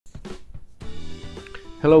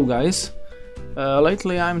Hello guys,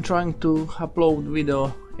 lately I'm trying to upload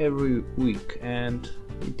video every week and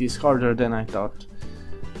it is harder than I thought.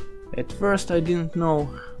 At first I didn't know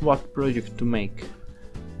what project to make,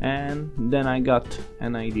 and then I got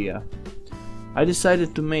an idea. I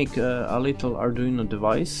decided to make a little Arduino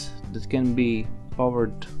device that can be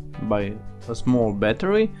powered by a small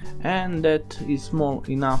battery and that is small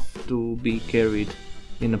enough to be carried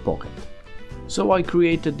in a pocket. So I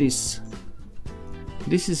created this.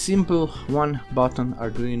 This is simple one-button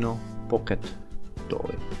Arduino pocket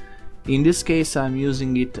toy. In this case I'm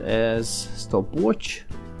using it as stopwatch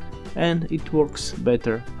and it works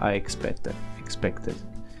better I expected.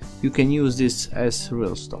 You can use this as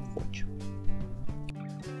real stopwatch.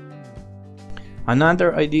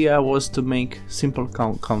 Another idea was to make simple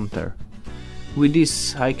counter. With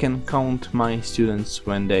this I can count my students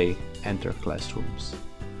when they enter classrooms.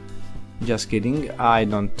 Just kidding, I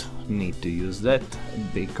don't need to use that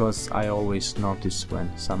because I always notice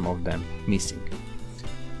when some of them missing.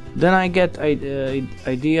 Then I get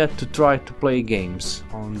idea to try to play games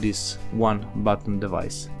on this one button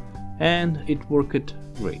device and it worked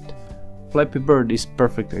great. Flappy Bird is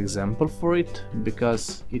perfect example for it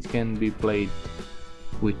because it can be played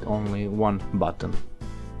with only one button.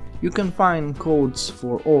 You can find codes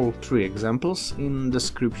for all three examples in the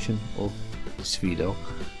description of this video.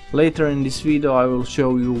 Later in this video I will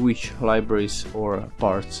show you which libraries or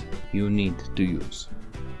parts you need to use.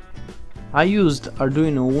 I used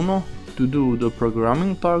Arduino Uno to do the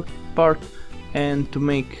programming part and to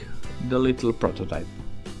make the little prototype.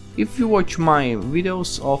 If you watch my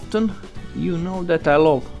videos often, you know that I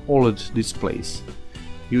love OLED displays.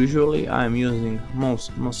 Usually I am using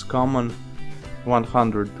most common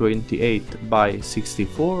 128 by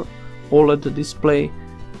 64 OLED display,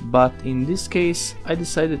 but in this case I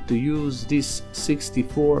decided to use this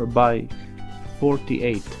 64 by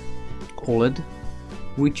 48 OLED,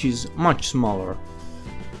 which is much smaller.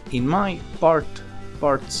 In my parts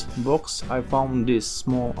box I found this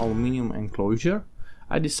small aluminum enclosure.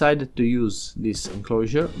 I decided to use this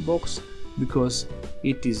enclosure box because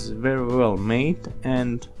it is very well made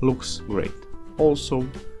and looks great, also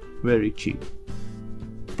very cheap.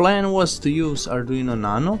 Plan was to use Arduino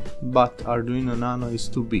Nano, but Arduino Nano is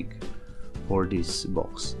too big for this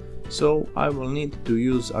box, so I will need to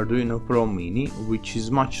use Arduino Pro Mini, which is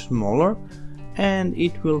much smaller and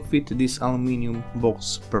it will fit this aluminum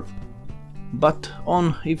box perfectly. But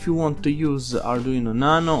if you want to use Arduino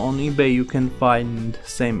Nano on eBay you can find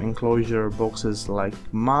same enclosure boxes like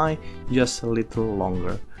mine, just a little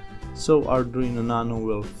longer, so Arduino Nano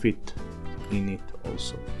will fit in it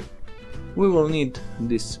also. We will need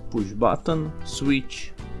this push button,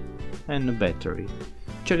 switch and a battery.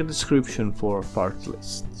 Check the description for part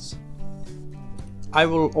lists. I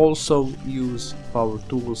will also use power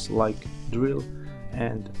tools like drill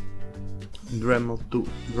and Dremel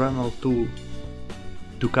tool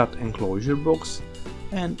to cut enclosure box,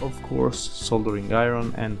 and of course soldering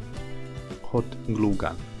iron and hot glue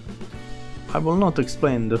gun. I will not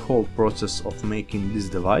explain the whole process of making this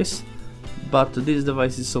device, but this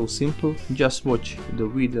device is so simple, just watch the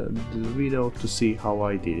video to see how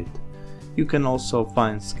I did it. You can also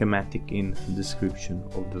find schematic in the description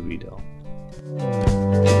of the video.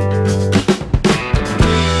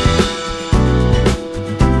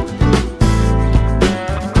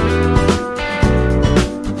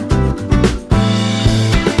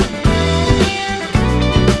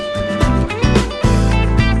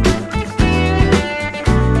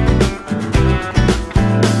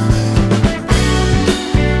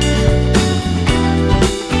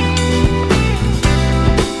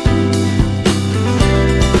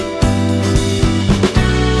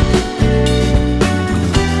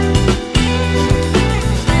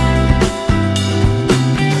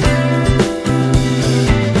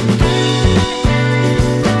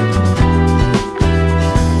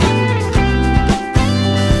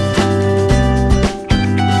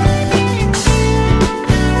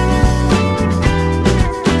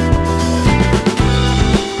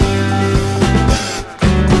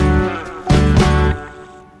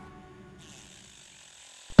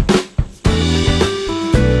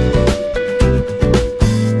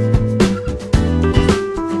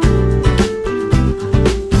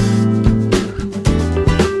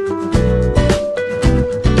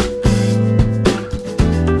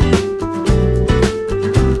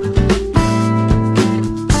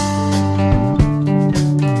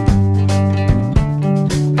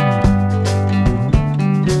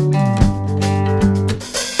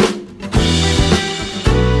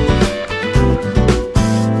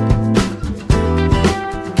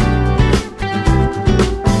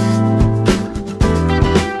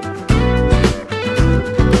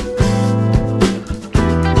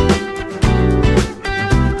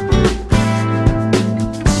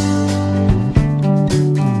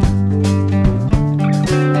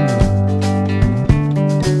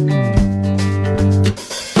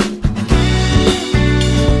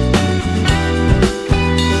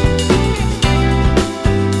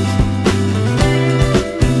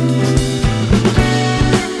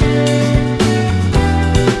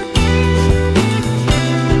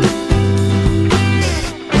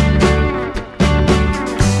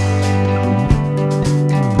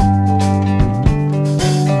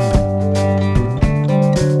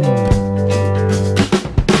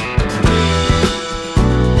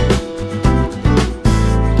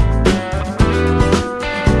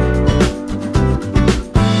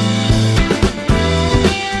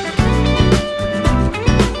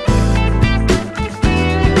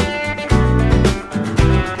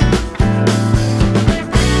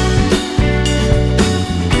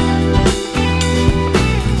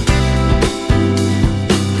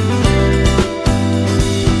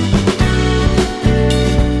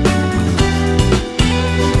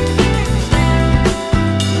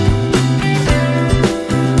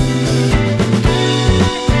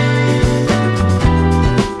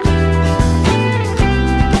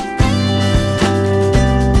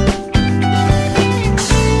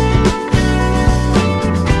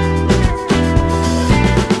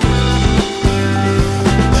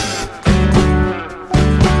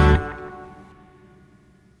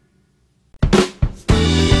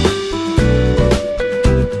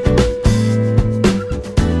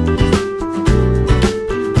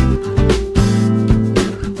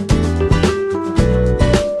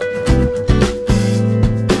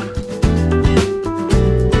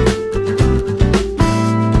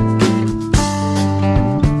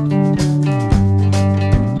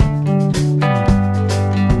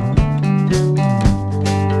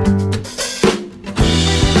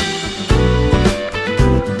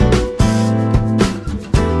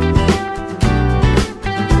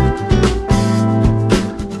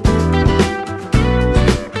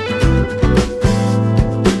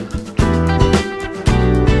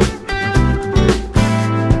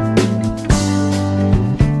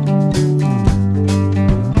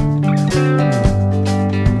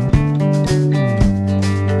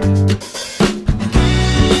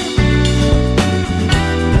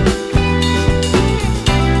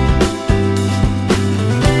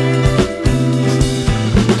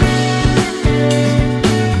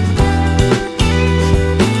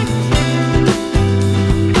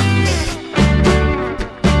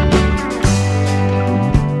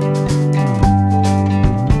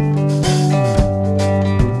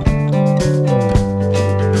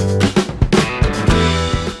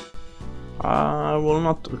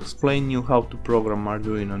 explain you how to program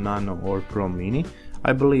Arduino Nano or Pro Mini.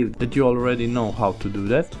 I believe that you already know how to do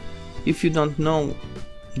that. If you don't know,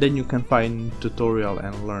 then you can find tutorial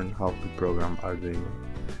and learn how to program Arduino.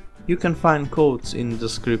 You can find codes in the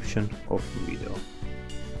description of the video.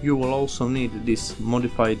 You will also need this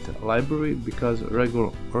modified library because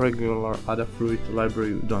regular Adafruit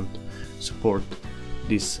library don't support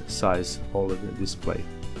this size OLED display.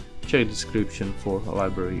 Check description for a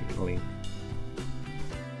library link.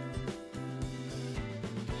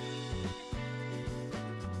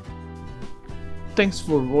 Thanks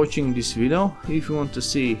for watching this video. If you want to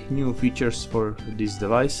see new features for this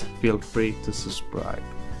device, feel free to subscribe.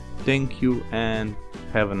 Thank you and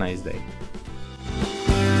have a nice day.